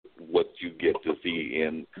what you get to see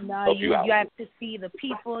in No, a few you hours. have to see the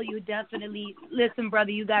people. You definitely listen, brother.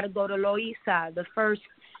 You got to go to Loíza, the first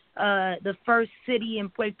city in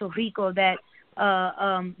Puerto Rico that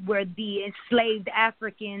where the enslaved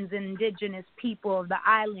Africans and indigenous people of the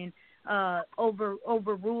island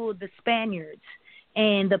overruled the Spaniards.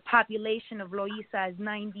 And the population of Loíza is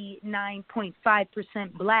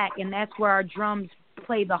 99.5% black, and that's where our drums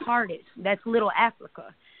play the hardest. That's Little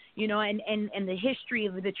Africa, you know, and the history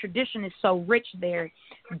of the tradition is so rich there,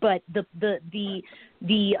 but the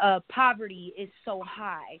poverty is so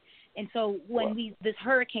high. And so when this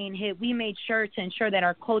hurricane hit, we made sure to ensure that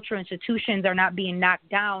our cultural institutions are not being knocked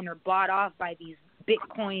down or bought off by these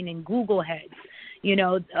Bitcoin and Google heads, you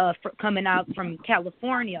know, coming out from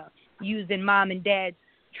California, using mom and dad's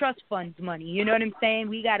trust funds money. You know what I'm saying?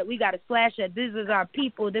 We got to slash that. This is our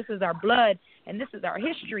people, this is our blood, and this is our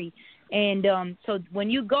history. And so when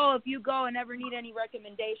you go, if you go and ever need any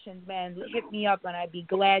recommendations, man, hit me up, and I'd be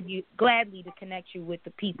gladly to connect you with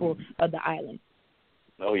the people of the island.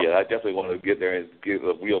 Oh, yeah, I definitely want to get there and give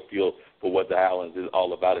a real feel for what the islands is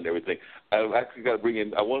all about and everything. I've actually got to bring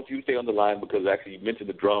in, I want you to stay on the line because actually you mentioned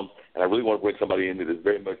the drums, and I really want to bring somebody in that is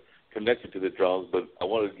very much connected to the drums, but I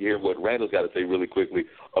wanted to hear what Randall's got to say really quickly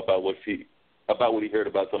about what he heard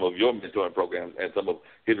about some of your mentoring programs and some of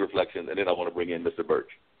his reflections, and then I want to bring in Mr. Birch.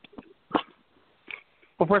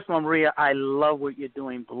 Well, first of all, Maria, I love what you're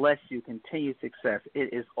doing. Bless you. Continued success.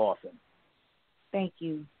 It is awesome. Thank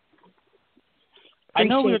you. I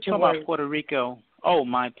know we were talking about Puerto Rico. Oh,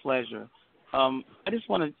 my pleasure. I just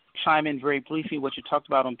want to chime in very briefly what you talked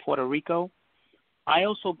about on Puerto Rico. I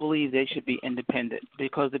also believe they should be independent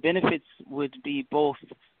because the benefits would be both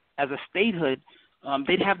as a statehood,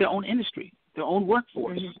 they'd have their own industry, their own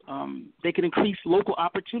workforce. They could increase local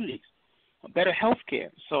opportunities, better health care.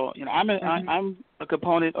 So, you know, I'm a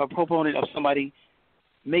proponent of somebody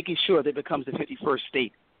making sure that it becomes the 51st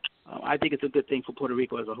state. I think it's a good thing for Puerto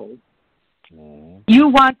Rico as a whole. You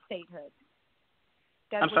want statehood.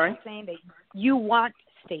 That's I'm sorry? You're saying that you want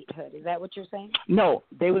statehood. Is that what you're saying? No,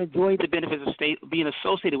 they would enjoy the benefits of being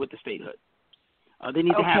associated with the statehood. They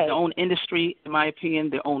need to have their own industry, in my opinion,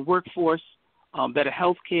 their own workforce, better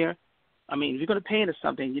health care. I mean, if you're going to pay into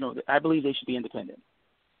something, you know, I believe they should be independent.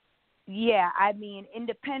 Yeah, I mean,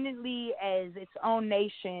 independently as its own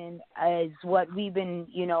nation is what we've been,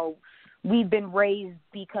 you know, we've been raised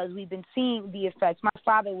because we've been seeing the effects. My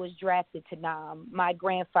father was drafted to NAM. My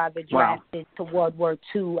grandfather drafted to World War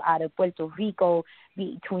II out of Puerto Rico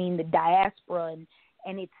between the diaspora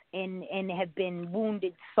and have been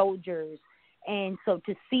wounded soldiers. And so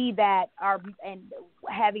to see that and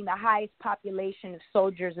having the highest population of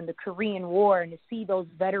soldiers in the Korean War and to see those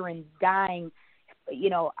veterans dying,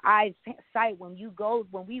 you know, eyes sight when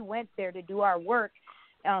we went there to do our work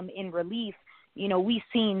in relief. You know, we've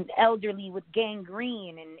seen elderly with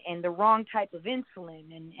gangrene and the wrong type of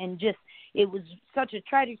insulin and just it was such a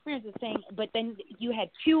tragic experience of saying. But then you had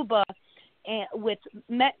Cuba with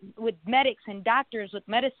medics and doctors with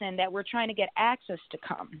medicine that were trying to get access to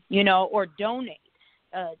come, you know, or donate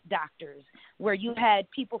doctors, where you had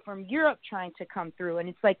people from Europe trying to come through. And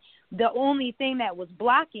it's like the only thing that was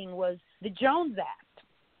blocking was the Jones Act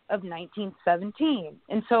of 1917.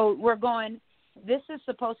 And so we're going, this is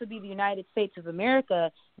supposed to be the United States of America.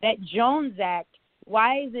 That Jones Act,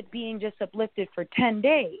 why is it being just uplifted for 10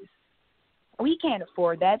 days? We can't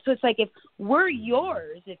afford that. So it's like if we're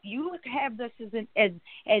yours, if you have this as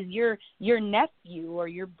your nephew or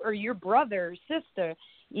your brother or sister,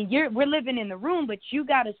 we're living in the room, but you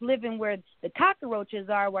got us living where the cockroaches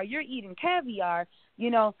are while you're eating caviar.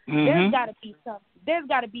 You know, there's got to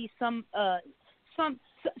be some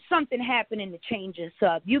something happening to change this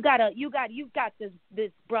up. You've got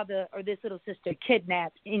this brother or this little sister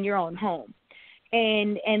kidnapped in your own home,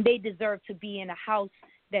 and they deserve to be in a house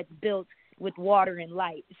that's built with water and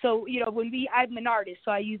light. So, you know, I'm an artist,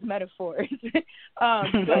 so I use metaphors.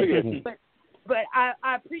 But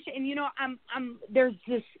I appreciate, and you know, there's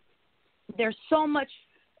so much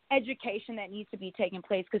education that needs to be taking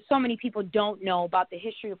place because so many people don't know about the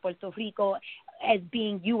history of Puerto Rico as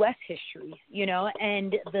being U.S. history, you know,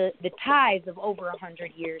 and the ties of over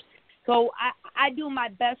 100 years. So I do my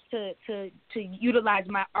best to utilize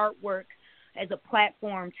my artwork as a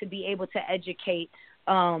platform to be able to educate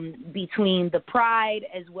between the pride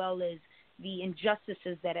as well as the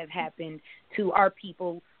injustices that have happened to our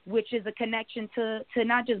people, which is a connection to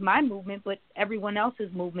not just my movement, but everyone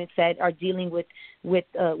else's movements that are dealing with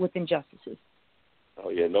injustices. Oh,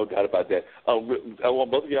 yeah, no doubt about that. I want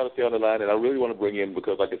both of y'all to stay on the line, and I really want to bring in,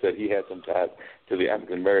 because, like I said, he has some ties to the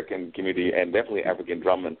African-American community and definitely African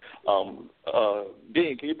drumming.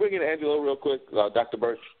 Dean, can you bring in Angelo real quick, Dr.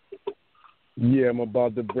 Birch? Yeah, I'm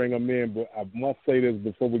about to bring them in, but I must say this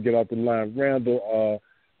before we get off the line. Randall,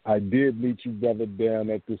 I did meet you, brother, down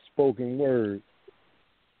at the Spoken Word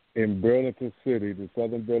in Burlington City, the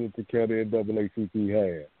Southern Burlington County NAACP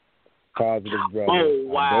had. Positive, brother. Oh,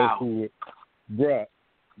 wow. Bruh,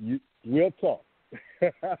 we'll talk.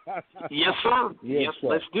 Yes, sir. Yes,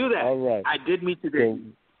 let's do that. All right. I did meet today. So,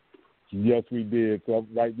 yes, we did. So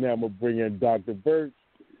right now I'm going to bring in Dr. Birch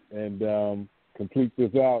and complete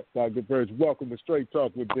this out. Dr. Birch, welcome to Straight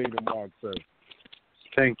Talk with Dean and Mark, sir.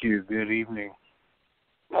 Thank you. Good evening.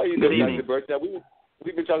 How are you doing, Dr. Birch? Now,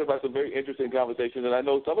 we've been talking about some very interesting conversations, and I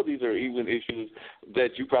know some of these are even issues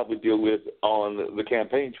that you probably deal with on the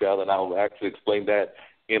campaign trail, and I'll actually explain that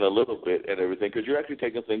in a little bit and everything, because you're actually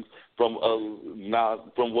taking things from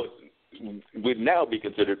what would now be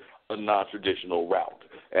considered a non-traditional route,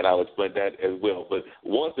 and I'll explain that as well. But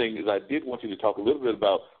one thing is I did want you to talk a little bit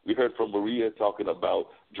about, we heard from Maria talking about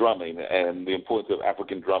drumming and the importance of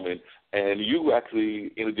African drumming, and you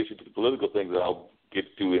actually, in addition to the political things that I'll get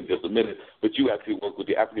to in just a minute, but you actually work with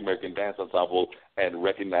the African American Dance Ensemble and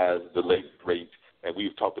recognize the late, great, and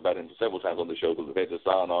we've talked about him several times on the show, because we've had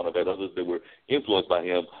Hassan on, I've had others that were influenced by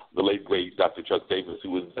him, the late, great Dr. Chuck Davis,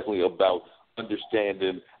 who was definitely about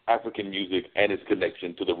understanding African music and its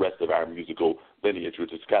connection to the rest of our musical lineage,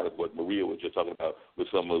 which is kind of what Maria was just talking about with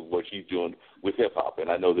some of what she's doing with hip-hop. And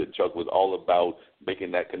I know that Chuck was all about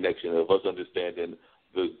making that connection of us understanding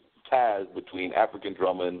the ties between African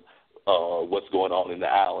drumming, what's going on in the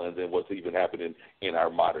islands, and what's even happening in our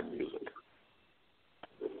modern music.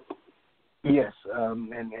 Yes,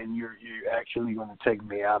 and you're actually going to take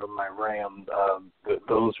me out of my RAM.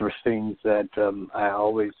 Those were things that I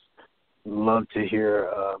always love to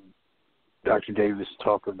hear Dr. Davis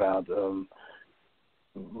talk about.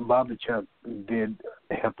 Baba Chuck did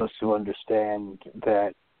help us to understand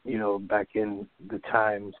that, you know, back in the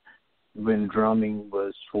times when drumming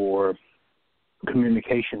was for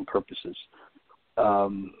communication purposes.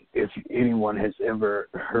 If anyone has ever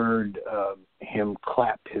heard him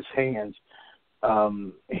clap his hands,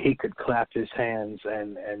 he could clap his hands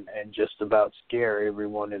and just about scare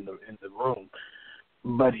everyone in the room.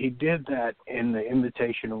 But he did that in the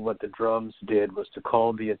imitation of what the drums did, was to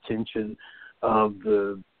call the attention of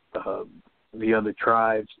the other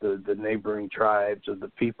tribes, the neighboring tribes, or the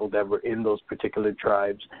people that were in those particular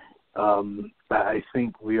tribes. I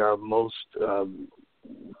think we are most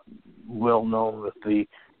well known with the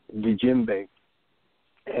djembe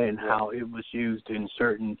and how it was used in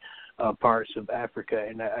certain parts of Africa.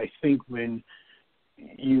 And I think when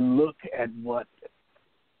you look at what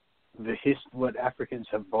Africans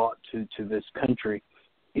have brought to this country,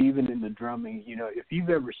 even in the drumming, you know, if you've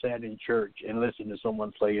ever sat in church and listened to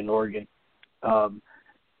someone play an organ,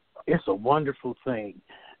 it's a wonderful thing.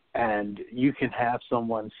 And you can have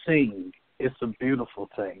someone sing. It's a beautiful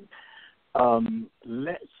thing.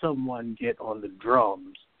 Let someone get on the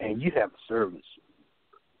drums and you have a service.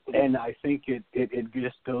 And I think it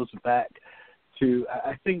just goes back to,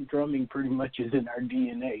 I think drumming pretty much is in our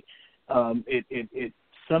DNA. It's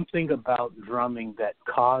something about drumming that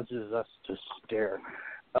causes us to stir.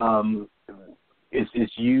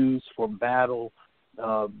 It's used for battle.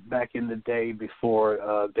 Back in the day,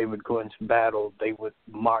 before they would go into battle, they would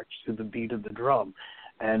march to the beat of the drum.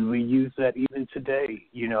 And we use that even today.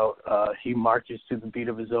 You know, he marches to the beat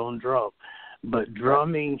of his own drum. But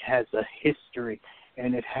drumming has a history,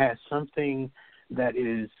 and it has something that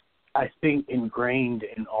is, I think, ingrained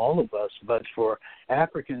in all of us. But for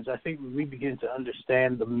Africans, I think when we begin to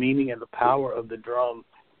understand the meaning and the power of the drum,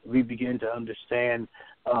 we begin to understand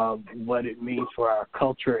what it means for our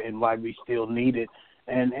culture and why we still need it.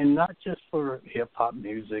 And not just for hip-hop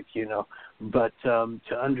music, you know, but to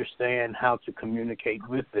understand how to communicate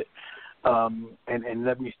with it. And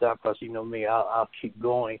let me stop, because you know me, I'll keep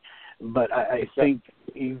going. But I think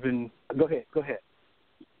even – go ahead.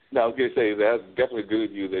 No, I was going to say that's definitely good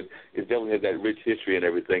of you that it definitely has that rich history and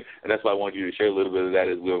everything, and that's why I wanted you to share a little bit of that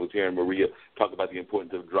as well. I was hearing Maria talk about the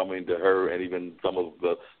importance of drumming to her, and even some of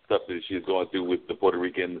the stuff that she's going through with the Puerto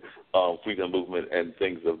Rican freedom movement and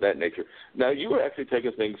things of that nature. Now, you were actually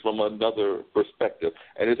taking things from another perspective,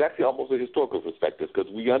 and it's actually almost a historical perspective,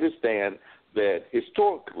 because we understand that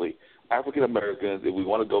historically African Americans, if we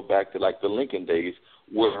want to go back to like the Lincoln days,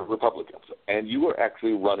 were Republicans, and you were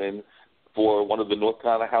actually running for one of the North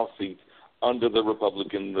Carolina House seats under the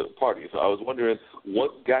Republican Party. So I was wondering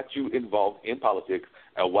what got you involved in politics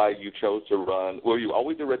and why you chose to run. Were you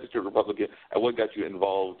always a registered Republican, and what got you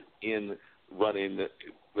involved in running this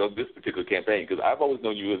particular campaign? Because I've always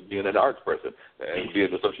known you as being an arts person and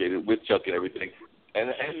being associated with Chuck and everything.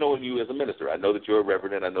 and knowing you as a minister. I know that you're a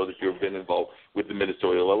reverend, and I know that you've been involved with the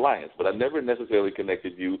Ministerial Alliance, but I never necessarily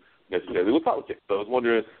connected you necessarily with politics. So I was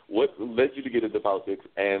wondering what led you to get into politics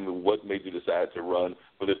and what made you decide to run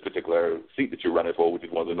for this particular seat that you're running for, which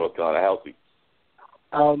is one of the North Carolina House seats.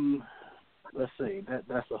 Let's see.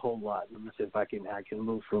 That's a whole lot. Let me see if I can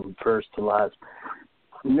move from first to last.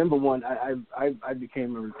 Number one, I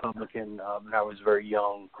became a Republican when I was very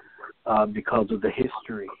young because of the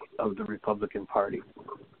history of the Republican Party.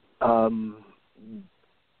 I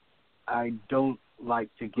don't like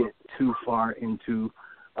to get too far into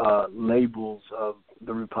labels of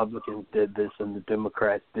the Republicans did this and the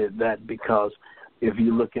Democrats did that, because if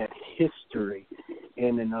you look at history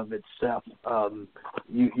in and of itself,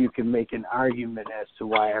 you can make an argument as to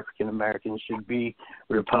why African Americans should be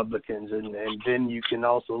Republicans, and then you can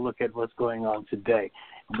also look at what's going on today.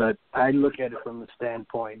 But I look at it from the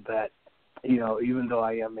standpoint that, even though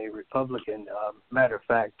I am a Republican, matter of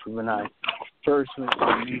fact, when I first went to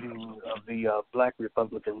a meeting of the Black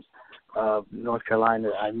Republicans of North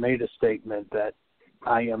Carolina, I made a statement that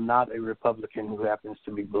I am not a Republican who happens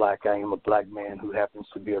to be black. I am a black man who happens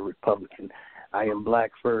to be a Republican. I am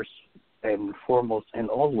black first and foremost and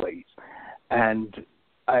always. And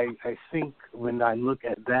I think when I look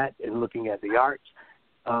at that and looking at the arts,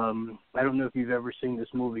 I don't know if you've ever seen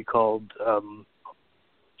this movie called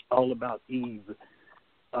All About Eve.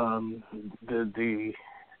 The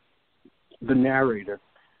narrator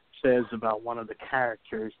says about one of the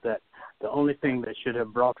characters that the only thing that should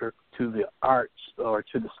have brought her to the arts or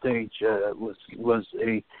to the stage was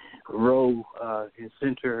a row in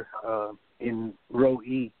center in row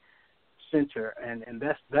E center, and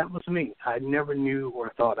that was me. I never knew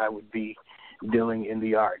or thought I would be dealing in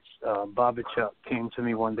the arts. Bobby Chuck came to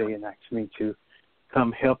me one day and asked me to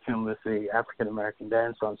come help him with the African American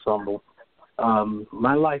dance ensemble.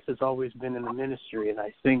 My life has always been in the ministry, and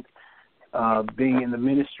I think being in the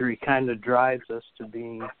ministry kind of drives us to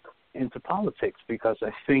being into politics, because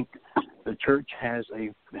I think the church has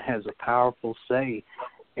a powerful say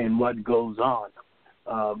in what goes on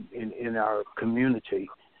in our community.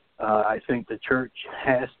 I think the church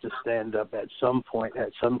has to stand up at some point,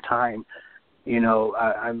 at some time.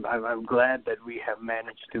 I'm glad that we have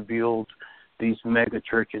managed to build these mega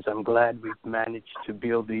churches. I'm glad we've managed to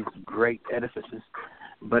build these great edifices.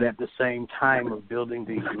 But at the same time of building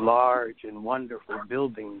these large and wonderful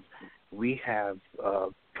buildings, we have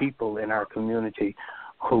people in our community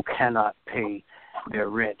who cannot pay their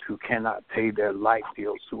rent, who cannot pay their light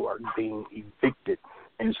bills, who are being evicted.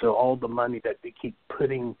 And so all the money that we keep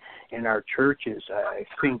putting in our churches, I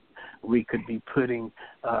think we could be putting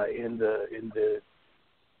in the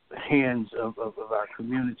hands of our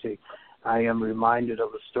community. I am reminded of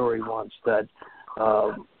a story once that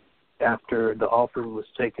after the offering was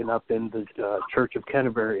taken up in the Church of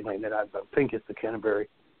Canterbury, and I think it's the Canterbury,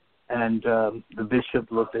 and the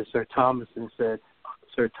bishop looked at Sir Thomas and said,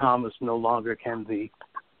 "Sir Thomas, no longer can the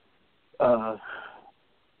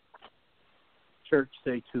church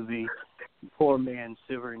say to the poor man,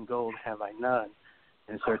 silver and gold have I none."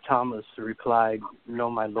 And Sir Thomas replied, "No,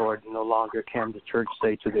 my lord, no longer can the church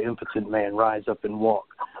say to the impotent man, rise up and walk."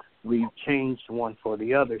 We've changed one for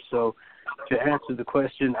the other. So to answer the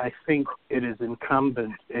question, I think it is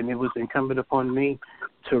incumbent, and it was incumbent upon me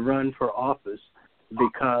to run for office,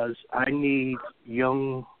 because I need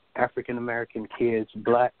young African-American kids,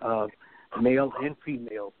 black, male and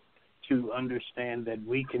female, to understand that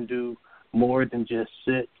we can do more than just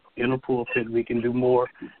sit in a pulpit. We can do more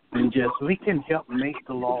than we can help make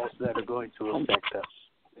the laws that are going to affect us.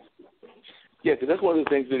 Yeah, because that's one of the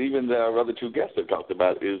things that even our other two guests have talked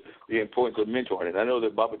about is the importance of mentoring. And I know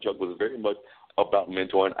that Baba Chuck was very much about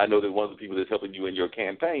mentoring. I know that one of the people that's helping you in your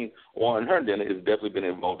campaign, Warren Herndon, has definitely been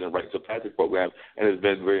involved in Rites of Passage programs and has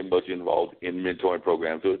been very much involved in mentoring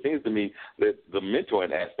programs. So it seems to me that the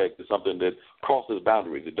mentoring aspect is something that crosses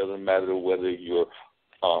boundaries. It doesn't matter whether you're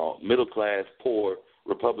middle class, poor,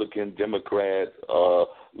 Republican, Democrat,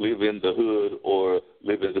 live in the hood or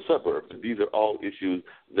live in the suburbs. These are all issues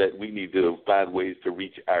that we need to find ways to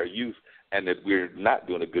reach our youth, and that we're not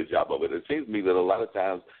doing a good job of it. It seems to me that a lot of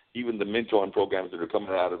times even the mentoring programs that are coming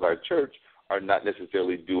out of our church are not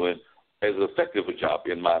necessarily doing as effective a job,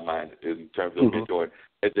 in my mind, in terms of mentoring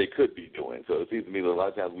as they could be doing. So it seems to me that a lot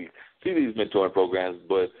of times we see these mentoring programs,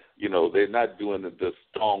 but, they're not doing the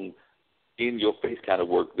strong in-your-face kind of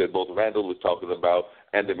work that both Randall was talking about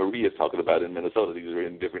and that Maria is talking about in Minnesota. These are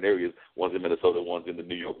in different areas. One's in Minnesota, one's in the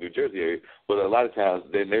New York, New Jersey area. But a lot of times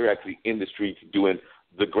they're actually in the streets doing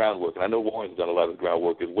the groundwork. And I know Warren's done a lot of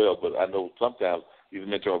groundwork as well, but I know sometimes these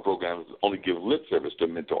mentoring programs only give lip service to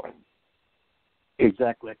mentoring.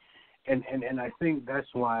 Exactly. And I think that's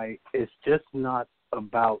why it's just not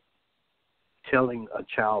about telling a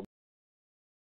child